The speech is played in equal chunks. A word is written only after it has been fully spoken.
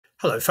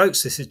Hello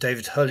folks, this is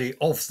David Hurley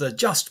of the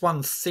Just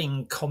One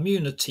Thing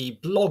community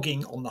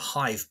blogging on the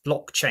Hive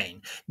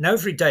blockchain. Now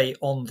every day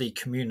on the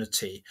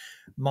community,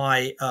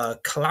 my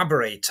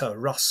collaborator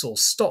Russell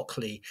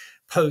Stockley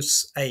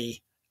posts a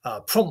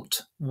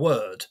prompt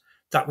word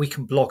that we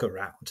can blog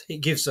around. It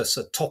gives us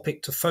a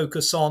topic to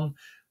focus on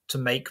to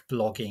make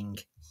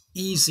blogging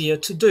easier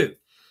to do.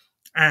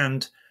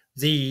 And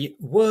the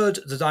word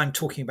that I'm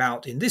talking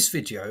about in this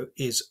video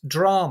is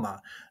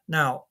drama.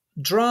 Now,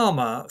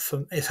 drama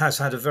it has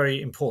had a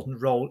very important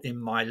role in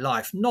my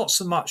life, not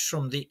so much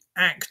from the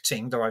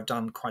acting, though I've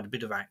done quite a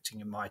bit of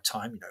acting in my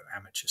time,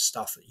 amateur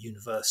stuff at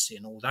university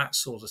and all that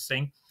sort of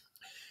thing,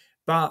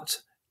 but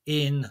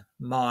in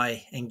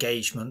my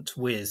engagement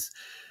with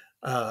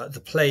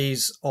the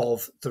plays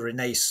of the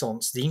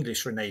Renaissance, the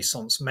English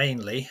Renaissance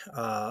mainly,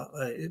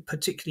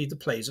 particularly the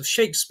plays of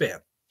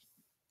Shakespeare.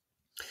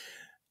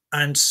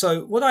 And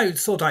so what I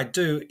thought I'd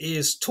do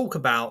is talk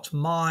about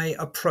my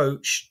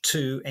approach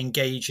to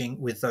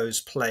engaging with those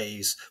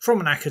plays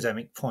from an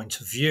academic point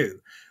of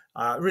view,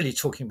 really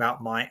talking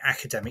about my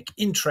academic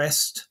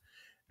interest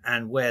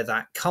and where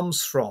that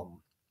comes from.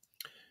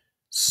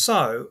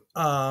 So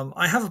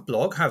I have a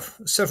blog,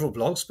 have several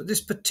blogs, but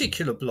this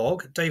particular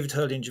blog, David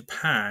Hurley in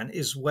Japan,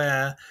 is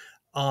where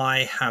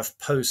I have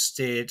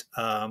posted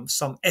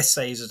some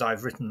essays that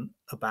I've written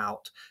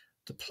about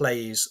the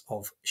plays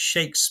of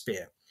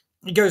Shakespeare.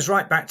 It goes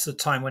right back to the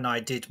time when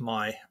I did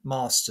my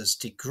master's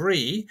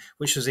degree,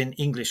 which was in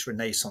English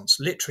Renaissance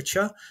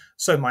literature.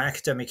 So my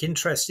academic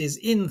interest is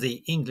in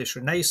the English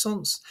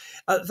Renaissance.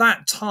 At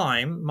that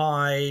time,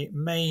 my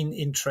main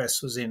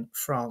interest was in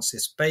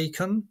Francis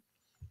Bacon,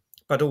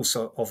 but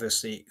also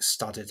obviously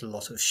studied a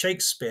lot of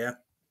Shakespeare.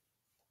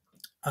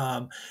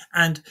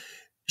 And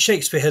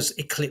Shakespeare has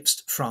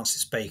eclipsed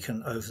Francis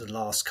Bacon over the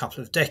last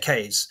couple of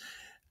decades.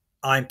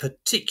 I'm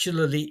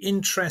particularly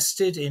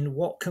interested in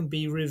what can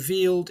be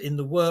revealed in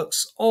the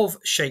works of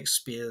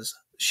Shakespeare's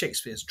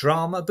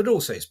drama, but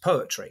also his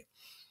poetry,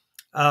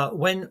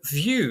 when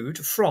viewed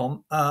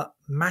from a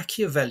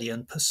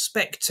Machiavellian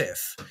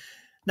perspective.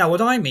 Now, what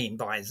I mean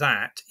by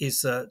that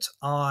is that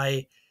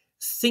I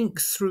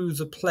think through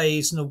the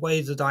plays in a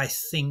way that I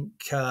think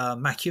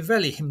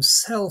Machiavelli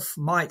himself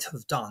might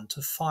have done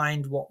to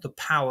find what the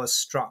power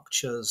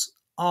structures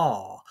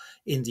are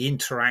in the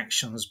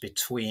interactions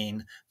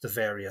between the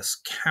various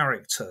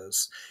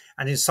characters.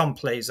 And in some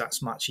plays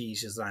that's much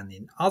easier than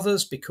in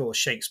others, because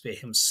Shakespeare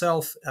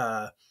himself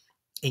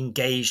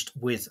engaged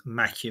with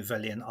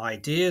Machiavellian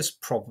ideas,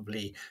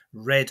 probably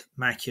read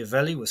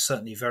Machiavelli, was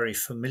certainly very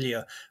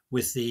familiar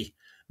with the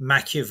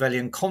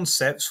Machiavellian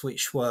concepts,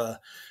 which were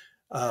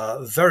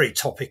very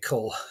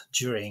topical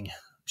during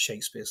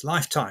Shakespeare's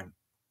lifetime.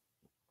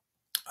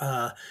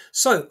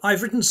 So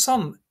I've written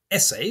some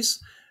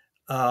essays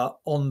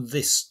on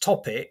this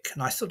topic,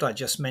 and I thought I'd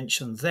just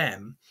mention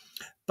them.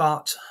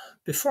 But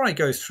before I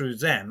go through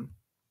them,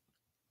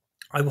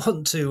 I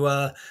want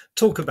to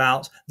talk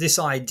about this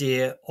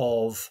idea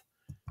of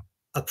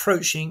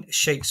approaching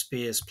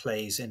Shakespeare's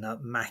plays in a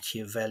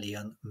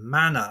Machiavellian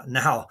manner.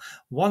 Now,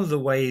 one of the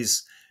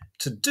ways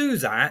to do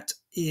that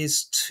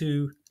is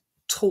to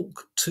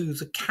talk to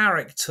the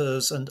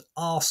characters and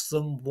ask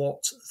them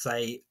what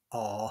they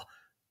are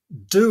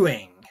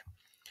doing.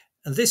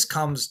 And this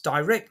comes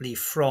directly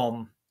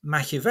from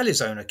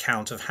Machiavelli's own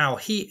account of how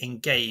he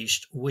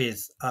engaged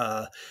with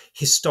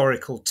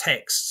historical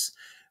texts,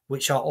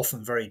 which are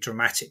often very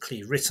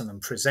dramatically written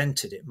and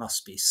presented, it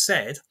must be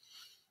said.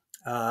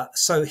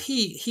 So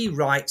he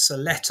writes a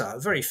letter,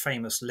 a very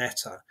famous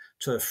letter,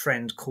 to a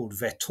friend called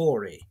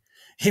Vettori,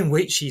 in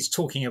which he's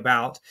talking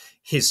about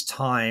his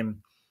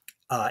time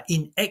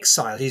in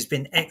exile. He's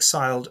been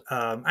exiled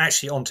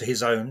actually onto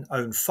his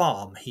own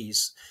farm.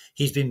 He's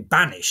been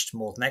banished,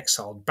 more than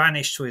exiled,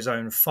 banished to his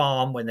own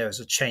farm when there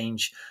was a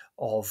change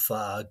of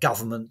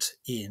government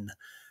in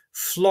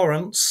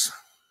Florence,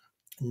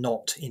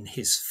 not in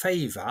his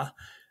favour.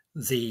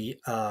 The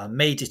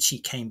Medici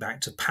came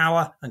back to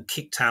power and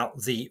kicked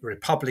out the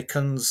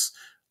Republicans,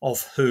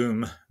 of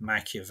whom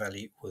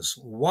Machiavelli was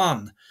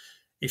one.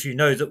 If you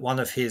know that one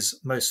of his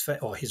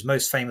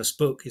most famous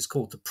book is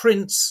called The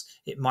Prince,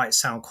 it might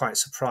sound quite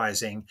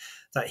surprising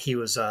that he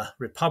was a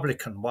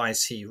Republican. Why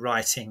is he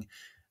writing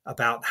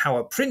about how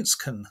a prince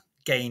can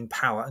gain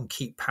power and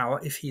keep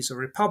power if he's a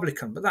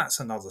Republican? But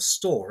that's another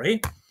story.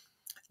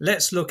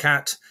 Let's look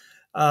at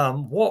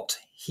what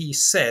he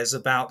says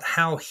about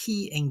how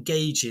he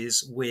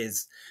engages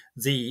with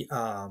the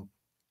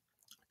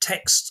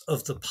texts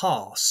of the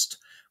past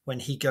when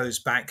he goes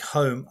back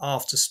home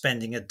after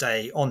spending a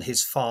day on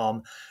his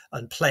farm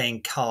and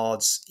playing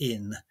cards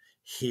in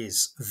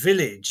his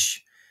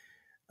village.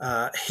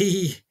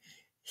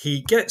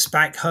 He gets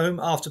back home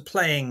after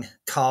playing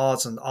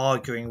cards and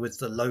arguing with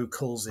the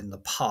locals in the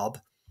pub.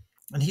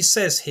 And he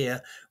says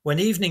here, "When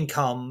evening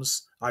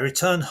comes, I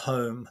return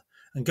home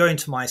and go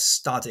into my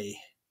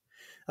study.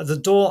 At the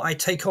door, I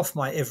take off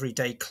my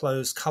everyday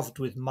clothes covered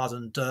with mud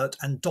and dirt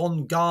and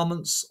don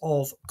garments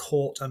of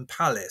court and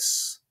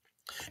palace."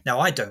 Now,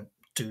 I don't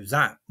do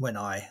that when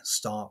I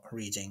start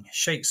reading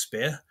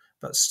Shakespeare.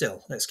 but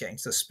still, let's get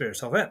into the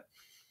spirit of it.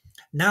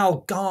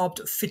 Now,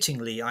 garbed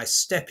fittingly, I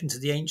step into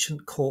the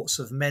ancient courts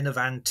of men of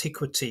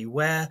antiquity,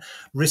 where,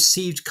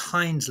 received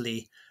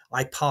kindly,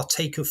 I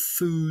partake of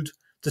food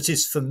that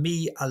is for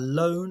me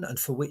alone and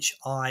for which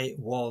I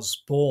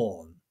was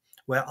born,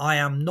 where I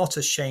am not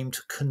ashamed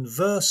to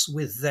converse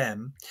with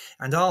them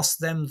and ask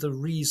them the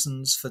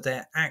reasons for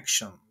their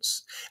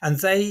actions, and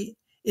they,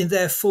 in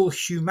their full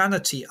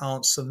humanity,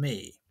 answer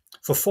me.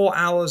 For 4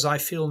 hours I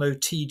feel no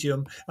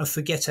tedium and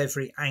forget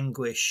every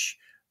anguish,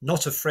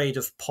 not afraid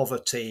of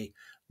poverty,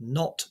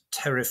 not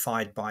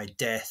terrified by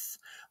death.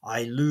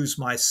 I lose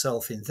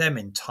myself in them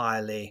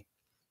entirely.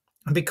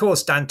 And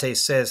because Dante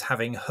says,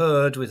 having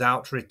heard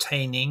without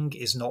retaining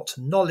is not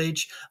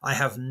knowledge, I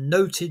have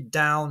noted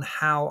down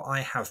how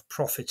I have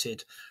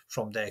profited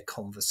from their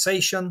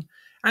conversation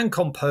and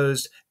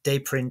composed De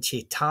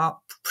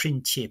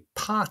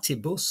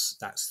Principatibus,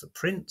 that's the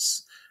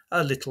prince,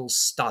 a little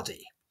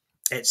study,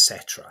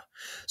 etc.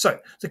 So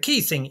the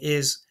key thing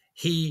is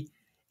he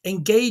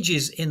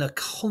engages in a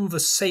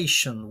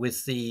conversation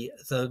with the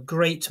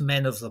great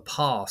men of the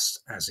past,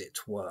 as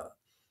it were,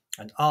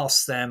 and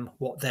asks them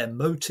what their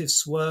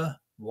motives were,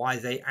 why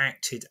they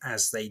acted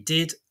as they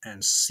did,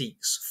 and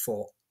seeks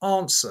for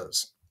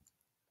answers.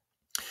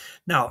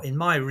 Now, in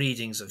my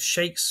readings of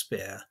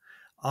Shakespeare,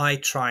 I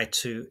try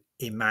to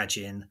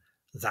imagine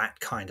that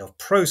kind of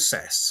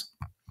process.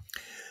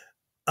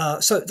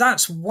 So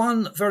that's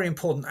one very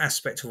important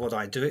aspect of what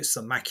I do. It's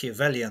the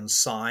Machiavellian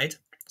side.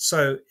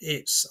 So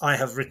I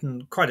have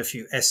written quite a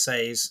few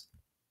essays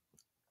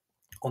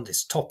on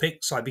this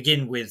topic. So I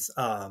begin with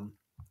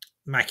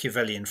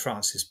Machiavellian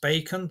Francis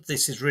Bacon.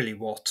 This is really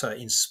what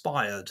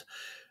inspired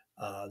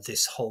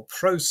this whole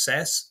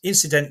process.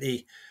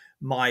 Incidentally,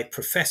 my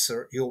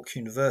professor at York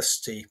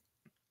University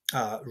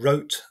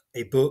wrote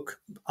a book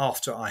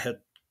after I had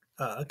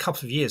a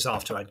couple of years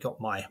after I'd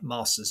got my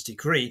master's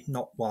degree,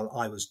 not while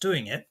I was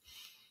doing it,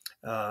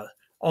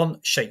 on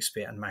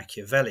Shakespeare and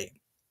Machiavelli.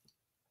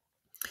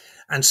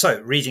 And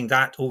so reading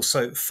that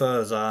also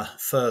further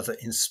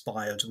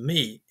inspired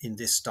me in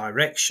this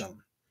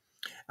direction.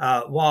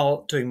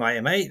 While doing my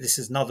MA, this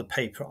is another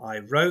paper I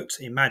wrote,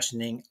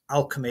 Imagining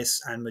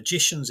Alchemists and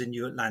Magicians in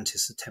New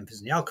Atlantis, The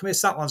Tempest and the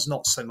Alchemists. That one's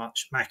not so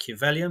much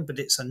Machiavellian, but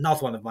it's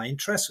another one of my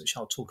interests, which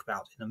I'll talk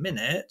about in a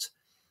minute.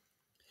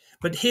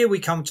 But here we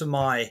come to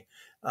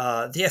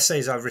the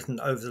essays I've written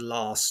over the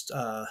last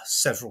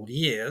several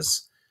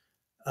years.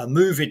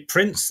 Movid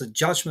Prince, The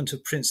Judgment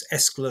of Prince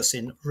Aeschylus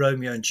in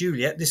Romeo and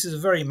Juliet. This is a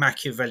very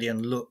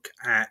Machiavellian look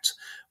at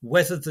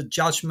whether the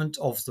judgment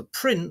of the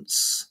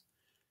prince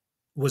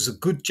was a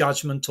good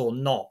judgment or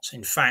not.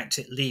 In fact,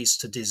 it leads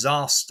to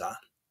disaster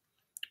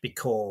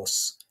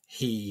because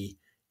he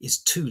is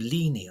too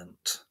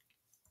lenient.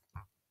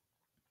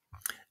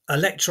 A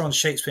lecture on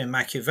Shakespeare and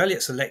Machiavelli.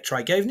 It's a lecture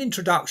I gave, an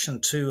introduction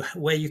to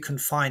where you can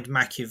find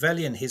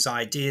Machiavelli and his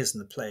ideas in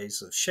the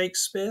plays of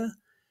Shakespeare.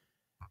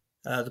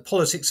 The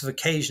Politics of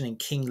Occasion in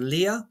King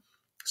Lear.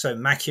 So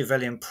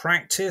Machiavellian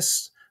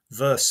practice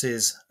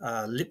versus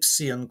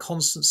Lipsian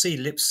constancy.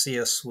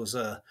 Lipsius was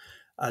a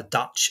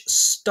Dutch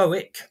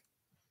Stoic.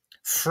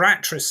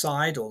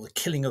 Fratricide, or the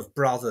killing of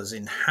brothers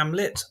in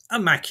Hamlet, a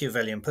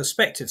Machiavellian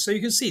perspective. So you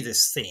can see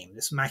this theme,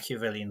 this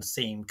Machiavellian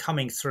theme,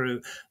 coming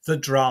through the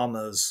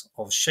dramas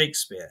of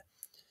Shakespeare.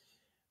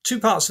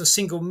 Two parts of a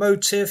single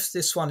motive.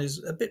 This one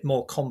is a bit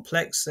more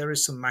complex. There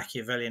is some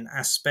Machiavellian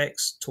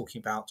aspects, talking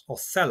about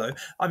Othello.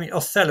 I mean,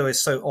 Othello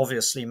is so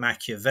obviously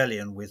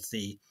Machiavellian with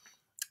the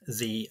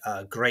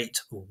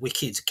great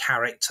wicked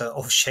character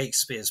of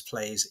Shakespeare's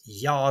plays,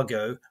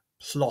 Iago,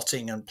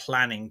 plotting and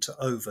planning to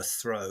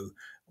overthrow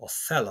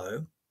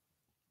Othello.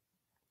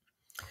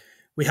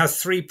 We have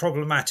three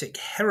problematic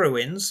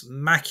heroines,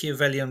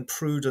 Machiavellian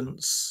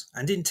prudence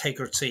and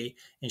integrity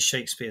in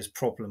Shakespeare's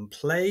problem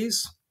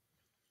plays.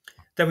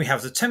 Then we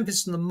have The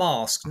Tempest and the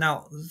Mask.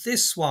 Now,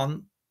 this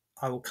one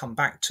I will come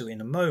back to in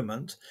a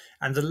moment.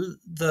 And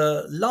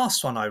the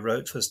last one I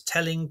wrote was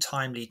Telling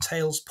Timely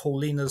Tales,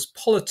 Paulina's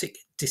Politic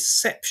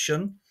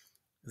Deception,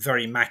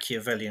 very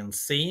Machiavellian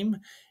theme,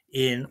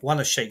 in one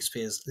of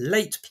Shakespeare's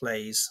late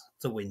plays,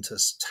 The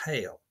Winter's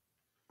Tale.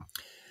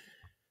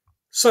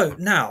 So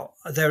now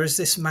there is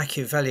this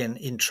Machiavellian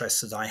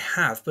interest that I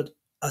have, but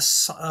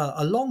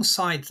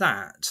alongside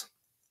that,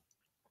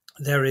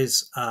 there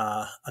is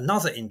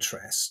another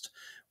interest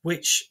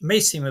which may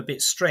seem a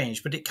bit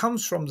strange, but it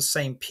comes from the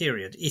same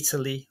period,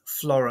 Italy,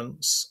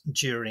 Florence,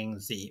 during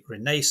the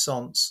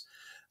Renaissance.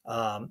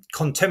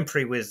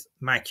 Contemporary with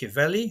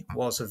Machiavelli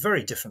was a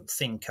very different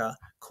thinker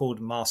called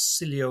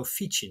Marsilio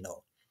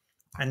Ficino,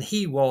 and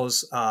he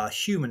was a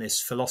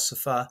humanist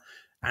philosopher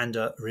and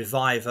a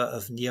reviver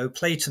of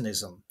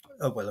Neoplatonism.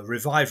 Well, a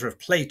reviver of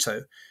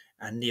Plato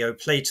and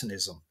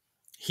Neoplatonism.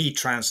 He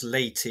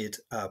translated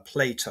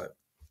Plato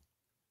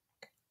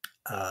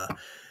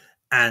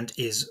and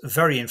is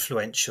very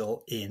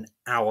influential in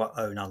our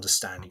own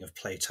understanding of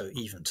Plato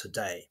even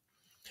today.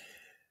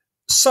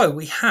 So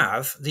we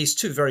have these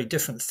two very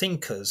different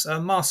thinkers.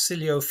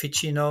 Marsilio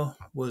Ficino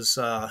was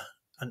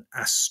an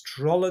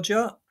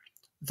astrologer,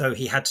 though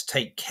he had to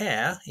take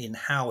care in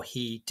how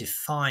he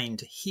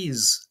defined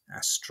his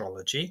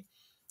astrology.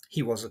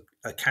 He was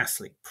a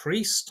Catholic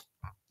priest.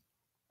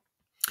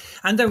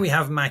 And then we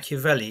have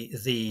Machiavelli,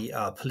 the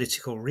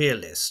political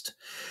realist.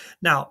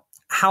 Now,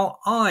 how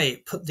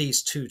I put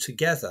these two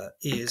together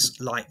is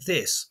like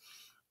this.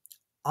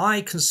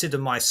 I consider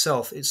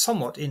myself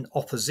somewhat in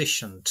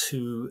opposition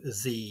to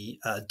the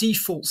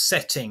default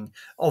setting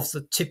of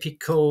the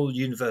typical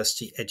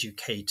university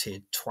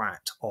educated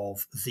twat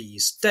of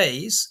these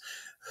days,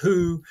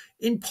 who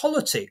in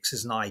politics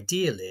is an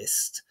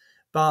idealist,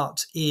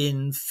 but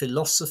in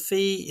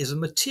philosophy is a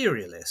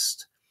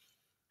materialist.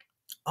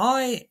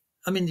 I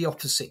am in the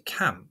opposite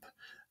camp.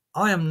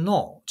 I am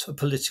not a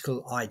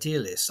political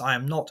idealist. I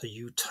am not a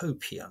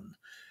utopian.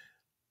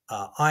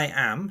 I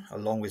am,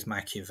 along with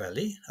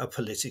Machiavelli, a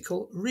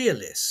political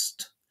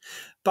realist.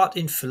 But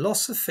in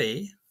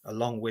philosophy,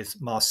 along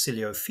with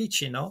Marsilio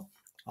Ficino,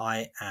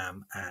 I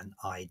am an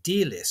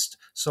idealist.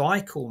 So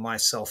I call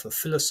myself a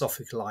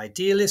philosophical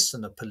idealist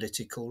and a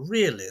political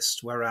realist,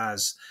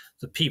 whereas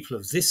the people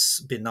of this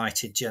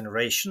benighted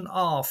generation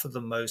are, for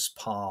the most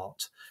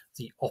part,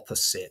 the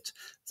opposite.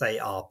 They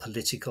are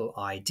political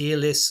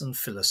idealists and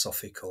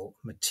philosophical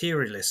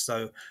materialists,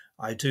 though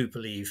I do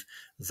believe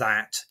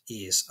that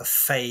is a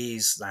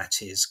phase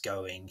that is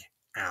going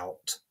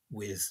out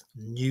with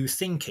new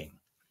thinking.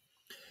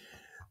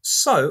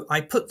 So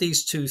I put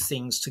these two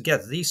things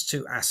together, these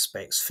two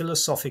aspects,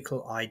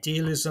 philosophical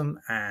idealism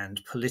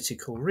and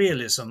political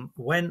realism,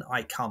 when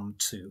I come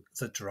to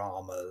the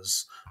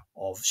dramas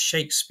of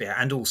Shakespeare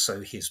and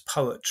also his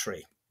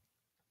poetry.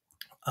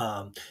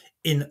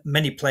 In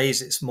many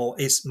plays, it's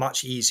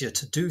much easier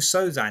to do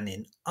so than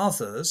in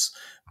others,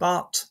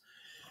 but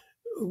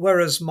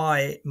whereas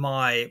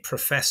my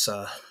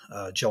professor,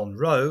 John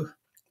Rowe,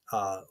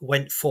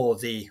 went for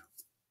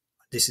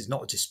this is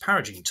not a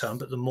disparaging term,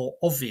 but the more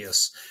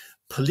obvious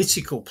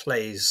political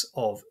plays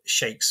of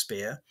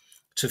Shakespeare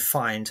to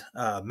find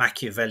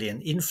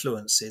Machiavellian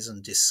influences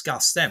and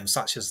discuss them,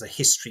 such as the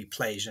history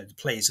plays, the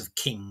plays of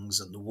kings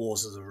and the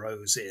Wars of the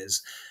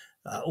Roses,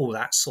 all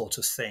that sort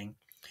of thing.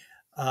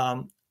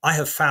 I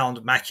have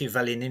found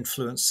Machiavellian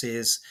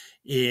influences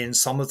in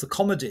some of the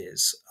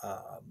comedies,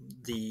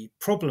 the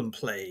problem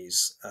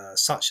plays,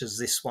 such as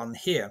this one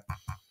here.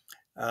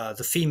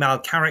 The female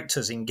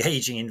characters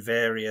engaging in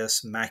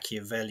various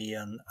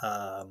Machiavellian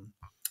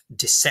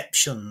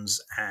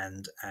deceptions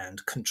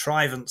and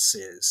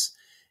contrivances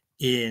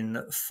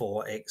in,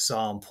 for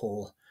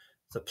example,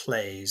 the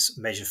plays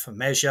Measure for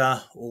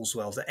Measure, All's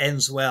Well That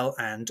Ends Well,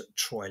 and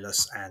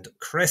Troilus and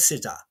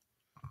Cressida.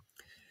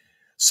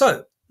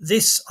 So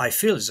this, I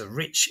feel, is a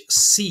rich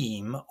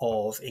seam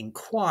of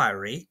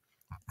inquiry,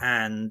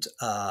 and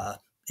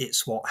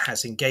it's what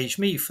has engaged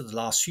me for the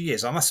last few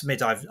years. I must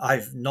admit,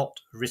 I've not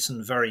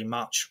written very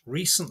much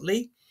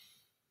recently.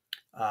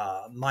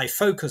 My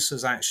focus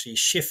has actually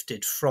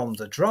shifted from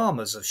the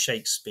dramas of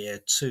Shakespeare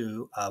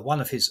to one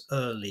of his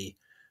early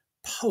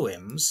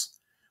poems,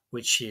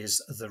 which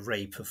is The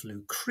Rape of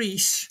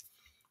Lucrece,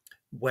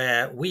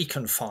 where we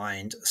can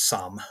find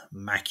some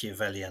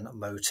Machiavellian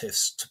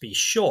motifs, to be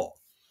sure.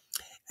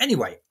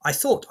 Anyway, I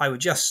thought I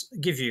would just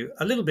give you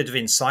a little bit of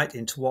insight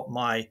into what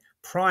my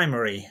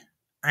primary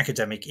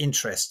academic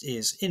interest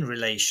is in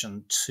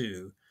relation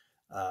to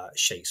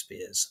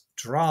Shakespeare's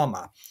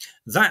drama.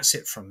 That's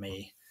it from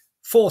me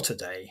for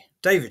today.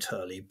 David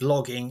Hurley,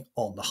 blogging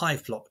on the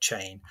Hive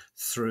blockchain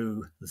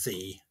through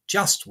the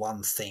Just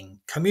One Thing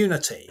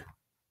community.